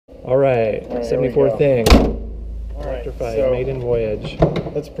All right, 74 thing. Electrify, so maiden voyage.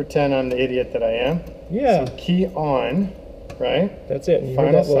 let's pretend I'm the idiot that I am. Yeah. So key on, right? That's it. You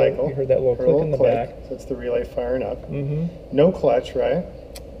Final cycle. You heard that little click in the back. So it's the relay firing up. Mm-hmm. No clutch, right?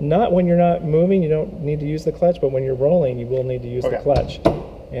 Not when you're not moving, you don't need to use the clutch, but when you're rolling, you will need to use the clutch.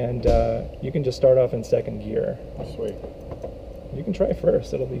 And you can just start off in second gear. Sweet. You can try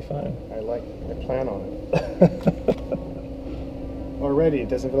first, it'll be fun. I plan on it. Already, it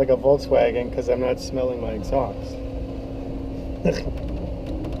doesn't feel like a Volkswagen because I'm not smelling my exhaust.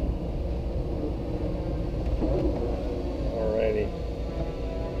 Alrighty.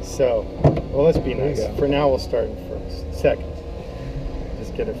 So, well, let's be nice. For now, we'll start in first. Second.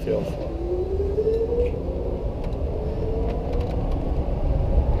 Just get a feel for it.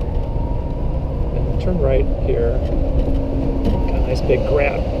 And turn right here. Got a nice big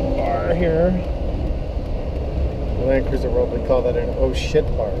grab bar here. The Land Cruiser world would call that an oh shit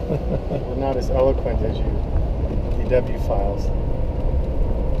bar. We're not as eloquent as you VW files.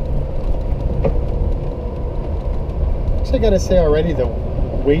 Actually, I gotta say already, the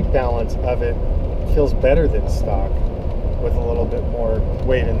weight balance of it feels better than stock with a little bit more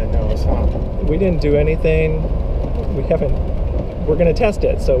weight in the nose, huh? We didn't do anything. We haven't. We're going to test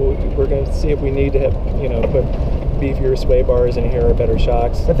it, so we're going to see if we need to have, put beefier sway bars in here or better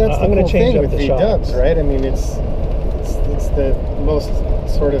shocks. But that's the cool thing with V-dubs, right? I mean, it's the most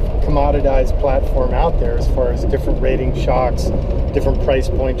sort of commoditized platform out there as far as different rating shocks, different price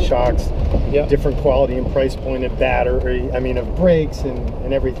point shocks, different quality and price point of battery, of brakes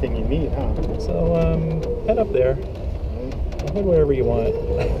and everything you need, huh? So head up there. Head wherever you want.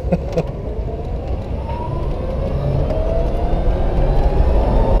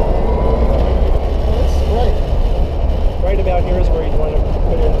 Right about here is where you want to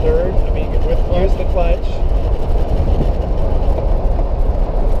put in third. Use the clutch.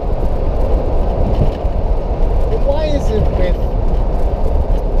 And why is it with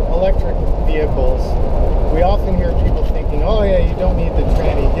electric vehicles, we often hear people thinking, oh yeah, you don't need the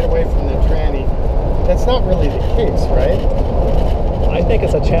tranny, get away from the tranny. That's not really the case, right? I think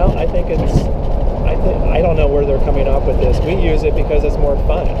it's a challenge. I don't know where they're coming up with this. We use it because it's more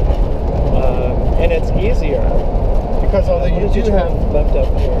fun. And it's easier. Because although you do have left up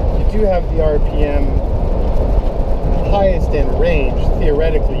here, you do have the RPM highest end range.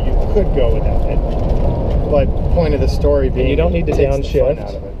 Theoretically, you could go without it. But point of the story being, you don't need to downshift.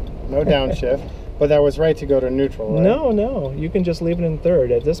 Out of it. No downshift. But that was right to go to neutral, right? No. You can just leave it in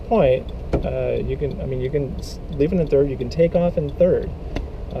third. At this point, you can leave it in third. You can take off in third.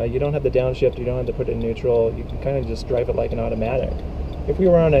 You don't have the downshift. You don't have to put it in neutral. You can kind of just drive it like an automatic. If we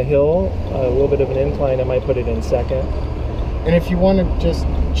were on a hill, a little bit of an incline, I might put it in second. And if you want to just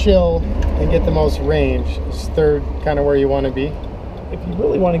chill and get the most range, is third kind of where you want to be? If you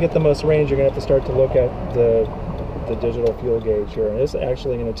really want to get the most range, you're going to have to start to look at the digital fuel gauge here. And it's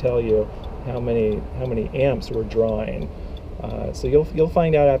actually going to tell you how many amps we're drawing. So you'll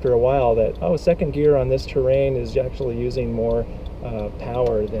find out after a while that, second gear on this terrain is actually using more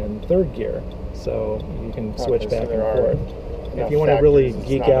power than third gear. So you can switch back and forth. If you want to really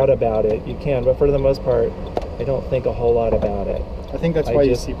geek out about it, you can, but for the most part, I don't think a whole lot about it. I think that's why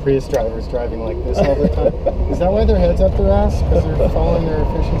you see Prius drivers driving like this all the time. Is that why their head's up their ass? Because they're following their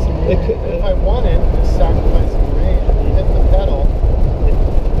efficiency meter? If I wanted to sacrifice some range, when you hit the pedal, it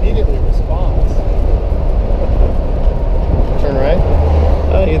immediately responds. Turn right?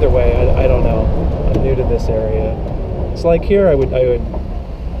 Either way, I don't know. I'm new to this area. It's like here, I would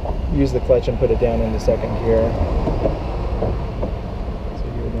use the clutch and put it down into second gear.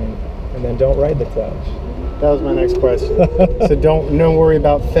 And then don't ride the clutch. That was my next question. So don't worry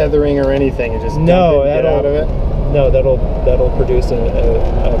about feathering or anything. You just dump it and get out of it. No, that'll produce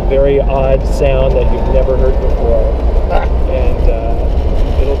a very odd sound that you've never heard before, and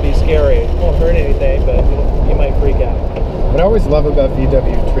it'll be scary. It won't hurt anything, but you might freak out. What I always love about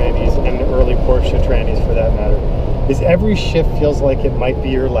VW trannies and the early Porsche trannies, for that matter, is every shift feels like it might be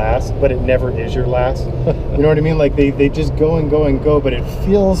your last, but it never is your last. You know what I mean? Like they just go and go and go, but it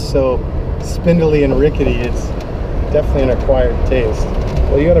feels so spindly and rickety. It's definitely an acquired taste.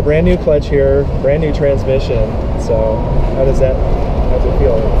 Well, you got a brand new clutch here, brand new transmission. So how does it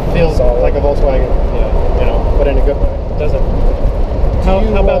feel? It feels like a Volkswagen. Yeah, but in a good way. It doesn't. How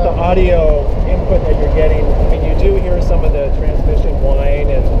about the audio input that you're getting? I mean, you do hear some of the transmission whine,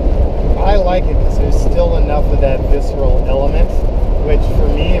 and I like it because there's still enough of that visceral element, which for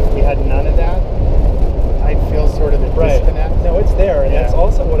me, if we had none of that, I'd feel sort of a disconnect. No, it's there, and that's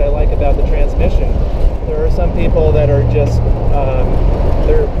also what I like about the transmission. There are some people that are just,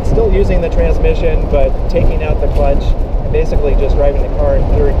 they're still using the transmission, but taking out the clutch basically just driving the car in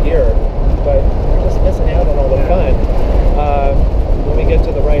third gear, but you're just missing out on all the fun. When we get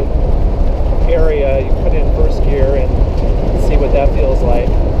to the right area, you put it in first gear and see what that feels like.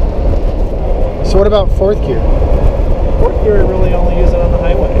 So what about fourth gear? Fourth gear, I really only use it on the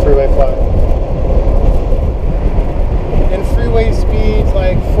highway. Freeway flat. And freeway speeds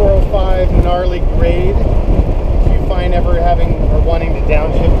like 405, gnarly grade. Do you find ever having or wanting to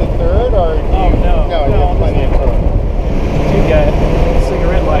downshift to third, or do you, no, you have plenty of torque? You get a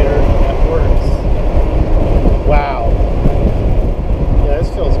cigarette lighter that works. Wow. Yeah, this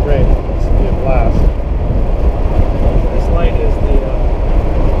feels great. This will be a blast. This light is the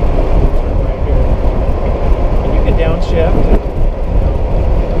right here. And you can downshift.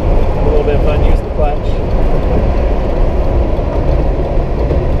 A little bit of fun, use the clutch.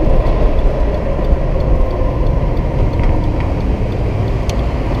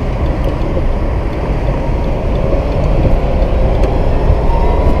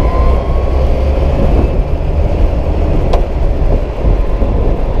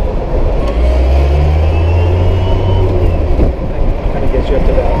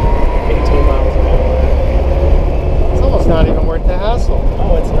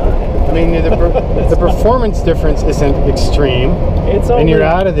 The performance difference isn't extreme, and you're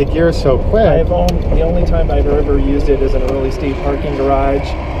out of the gear so quick. The only time I've ever used it is in a really steep parking garage,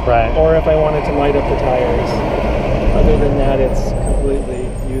 right? Or if I wanted to light up the tires. Other than that, it's completely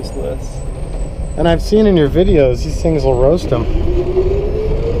useless. And I've seen in your videos, these things will roast them.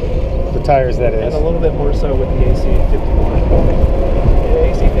 The tires, that is. And a little bit more so with the AC51. The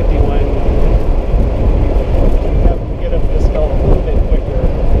AC51, you have to get up this hill a little bit quicker.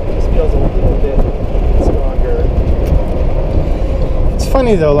 It just feels a little bit stronger. It's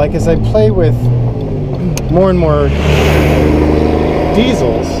funny though, like as I play with more and more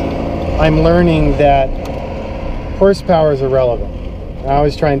diesels, I'm learning that horsepower is irrelevant. I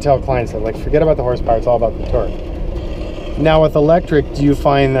always try and tell clients that, like, forget about the horsepower, it's all about the torque. Now with electric, do you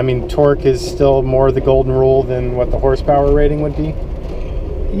find, I mean, torque is still more the golden rule than what the horsepower rating would be?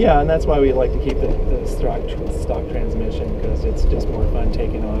 Yeah, and that's why we like to keep the stock transmission, because it's just more fun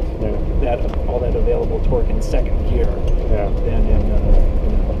taking off all that available torque in second gear than in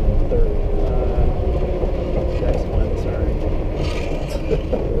third. That's one, sorry.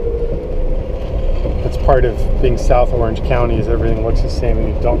 That's part of being south of Orange County, is everything looks the same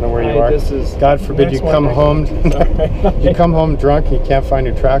and you don't know where you are. God forbid you come home you come home drunk and you can't find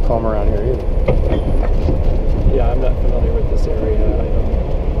your track home around here either. Yeah, I'm not familiar with this area.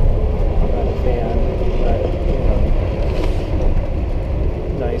 I'm not a fan,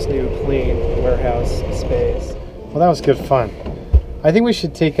 but nice new clean warehouse space. Well, that was good fun. I think we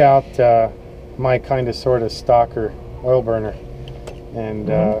should take out my kind of sort of stocker oil burner and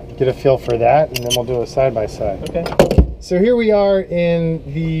get a feel for that, and then we'll do a side-by-side. Okay. So here we are in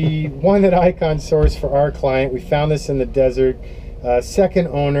the one that Icon sourced for our client. We found this in the desert. Second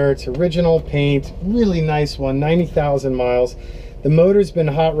owner, it's original paint, really nice one, 90,000 miles. The motor's been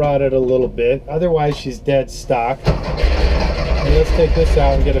hot rodded a little bit, otherwise she's dead stock. And let's take this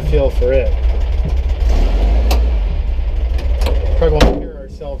out and get a feel for it. Probably won't hear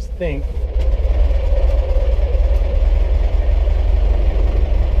ourselves think.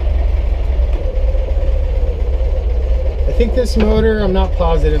 I think this motor, I'm not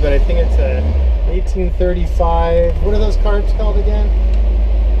positive, but I think it's a 1835. What are those carbs called again?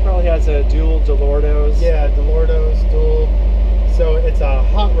 Probably has a dual Delordos. Yeah, Delordos, dual. So it's a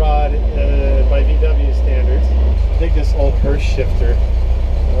hot rod by VW standards. I dig this old Hirsch shifter.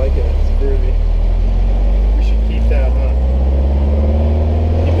 I like it, it's groovy. We should keep that, huh?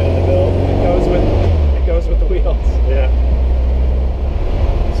 Keep it in the build. It goes with the wheels. Yeah.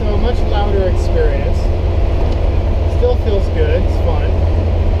 So a much louder experience. Still feels good, it's fun.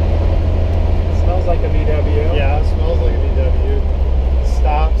 It smells like a VW. Yeah, it smells like a VW.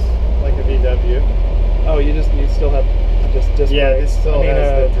 Stops like a VW. Oh, you still have just disc brakes. It still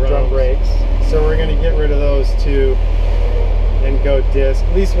has the drum brakes. So we're going to get rid of those two and go disc.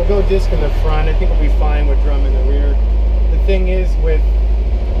 At least we'll go disc in the front. I think we'll be fine with drum in the rear. The thing is, with,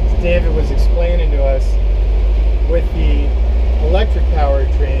 as David was explaining to us, with the electric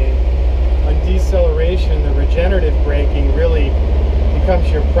powertrain, on deceleration, the regenerative braking really becomes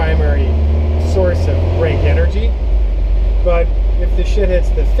your primary source of brake energy. But if the shit hits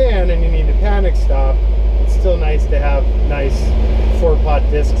the fan and you need to panic stop, it's still nice to have nice 4-pot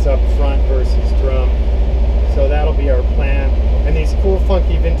discs up front versus drum. So that'll be our plan. And these cool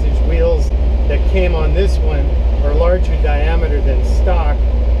funky vintage wheels that came on this one are larger diameter than stock,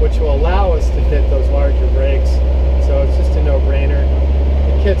 which will allow us to fit those larger brakes. So it's just a no-brainer.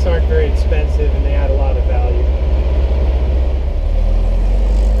 Kits aren't very expensive and they add a lot of value.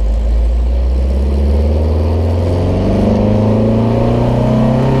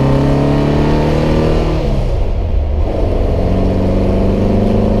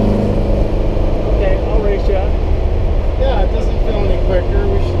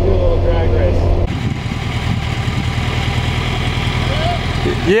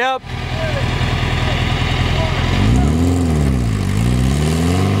 Yep.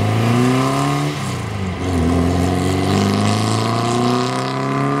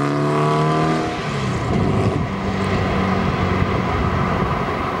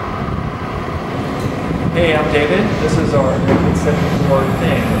 Hey, I'm David. This is our 1974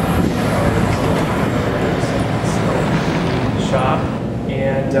 thing shop,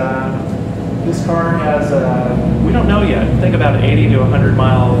 and this car has a, we don't know yet, I think about an 80 to 100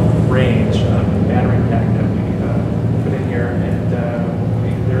 mile range battery pack that we put in here, and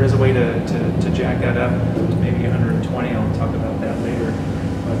there is a way to jack that up to maybe 120. I'll talk about that later.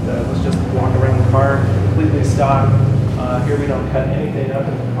 But let's just walk around the car, completely stock. Here we don't cut anything up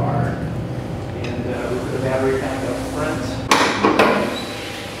in the car. We put a battery pack up front.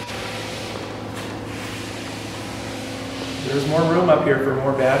 There's more room up here for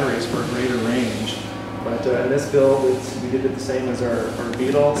more batteries for a greater range. But in this build, we did it the same as our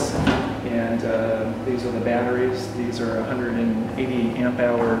Beetles. And these are the batteries. These are 180 amp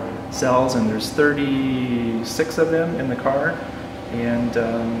hour cells, and there's 36 of them in the car. And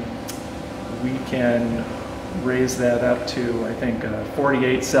we can raise that up to, I think,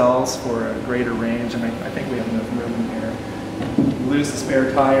 48 cells for a greater range, and I think we have enough room in here. Lose the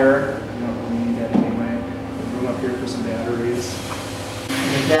spare tire, you don't really need that anyway. There's room up here for some batteries.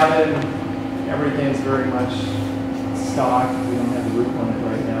 In the cabin, everything's very much stock. We don't have the roof on it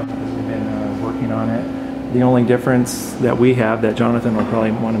right now because we've been working on it. The only difference that we have that Jonathan will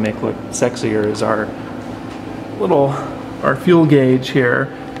probably want to make look sexier is our fuel gauge here.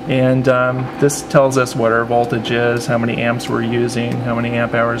 And this tells us what our voltage is, how many amps we're using, how many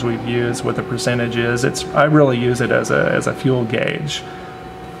amp hours we've used, what the percentage is. I really use it as a fuel gauge.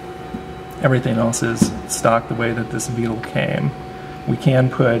 Everything else is stock the way that this Beetle came. We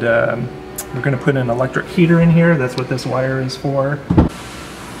can put, we're going to put an electric heater in here. That's what this wire is for.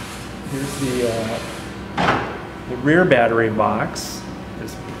 Here's the rear battery box,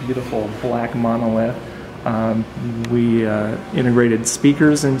 this beautiful black monolith. We integrated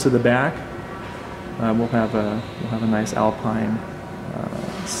speakers into the back. We'll have a nice Alpine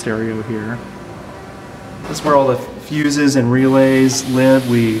stereo here. This is where all the fuses and relays live.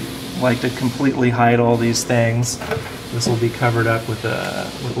 We like to completely hide all these things. This will be covered up with a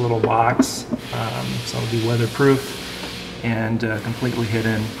little box, so it'll be weatherproof and completely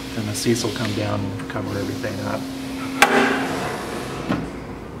hidden. And the seats will come down and cover everything up.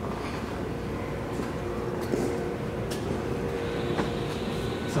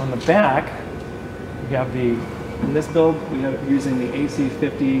 So on the back, we have in this build, we have using the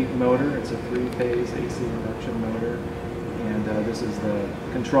AC50 motor. It's a 3-phase AC induction motor. And this is the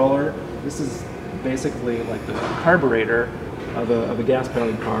controller. This is basically like the carburetor of a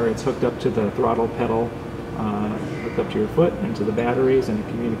gas-powered car. It's hooked up to the throttle pedal, hooked up to your foot and to the batteries, and it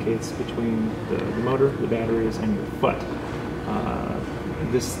communicates between the motor, the batteries, and your foot.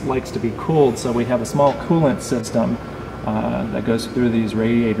 This likes to be cooled, so we have a small coolant system that goes through these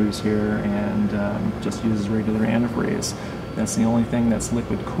radiators here and just uses regular antifreeze. That's the only thing that's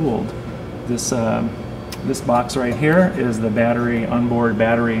liquid cooled. This box right here is the onboard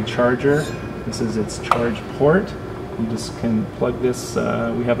battery charger. This is its charge port. You just can plug this.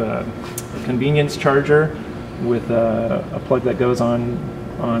 We have a convenience charger with a plug that goes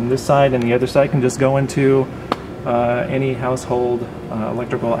on this side, and the other side can just go into any household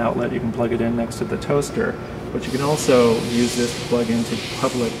electrical outlet. You can plug it in next to the toaster. But you can also use this to plug into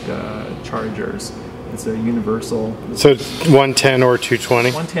public chargers. It's a universal. So it's 110 or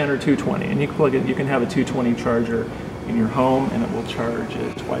 220? 110 or 220. And you can plug it, you can have a 220 charger in your home and it will charge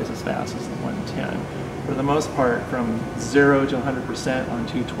it twice as fast as the 110. For the most part, from 0 to 100% on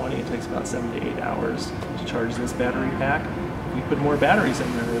 220, it takes about 7 to 8 hours to charge this battery pack. If you put more batteries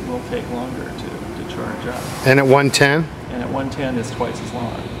in there, it will take longer to charge up. And at 110? And at 110 it's twice as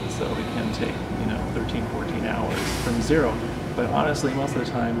long. So it can take, 13, 14 hours from 0. But honestly, most of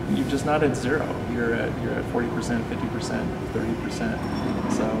the time, you're just not at 0. You're at 40%, 50%,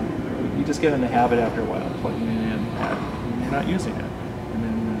 30%. So you just get in the habit after a while of plugging it in when you're not using it. And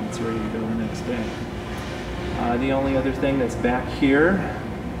then it's ready to go the next day. The only other thing that's back here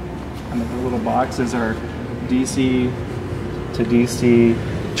on the little box is our DC to DC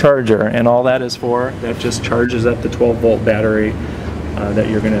charger. And all that is for, that just charges up the 12-volt battery that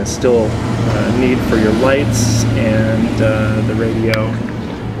you're going to still need for your lights and the radio.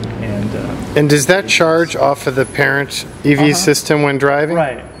 And does that charge off of the parent EV system when driving?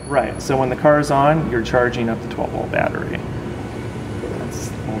 Right. So when the car's on, you're charging up the 12-volt battery.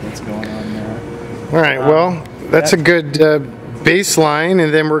 That's all that's going on there. All right, well, that's a good baseline,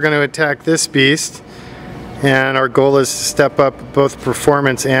 and then we're going to attack this beast. And our goal is to step up both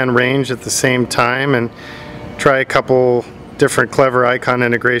performance and range at the same time and try a couple different clever icon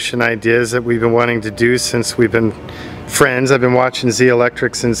integration ideas that we've been wanting to do since we've been friends. I've been watching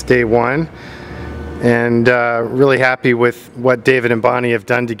Zelectric since day one, and really happy with what David and Bonnie have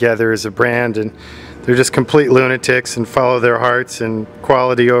done together as a brand. And they're just complete lunatics and follow their hearts and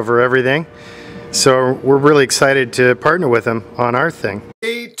quality over everything. So we're really excited to partner with them on our thing.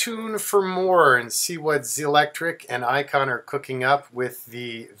 Stay tuned for more and see what Zelectric and Icon are cooking up with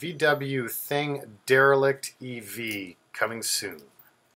the VW Thing Derelict EV coming soon.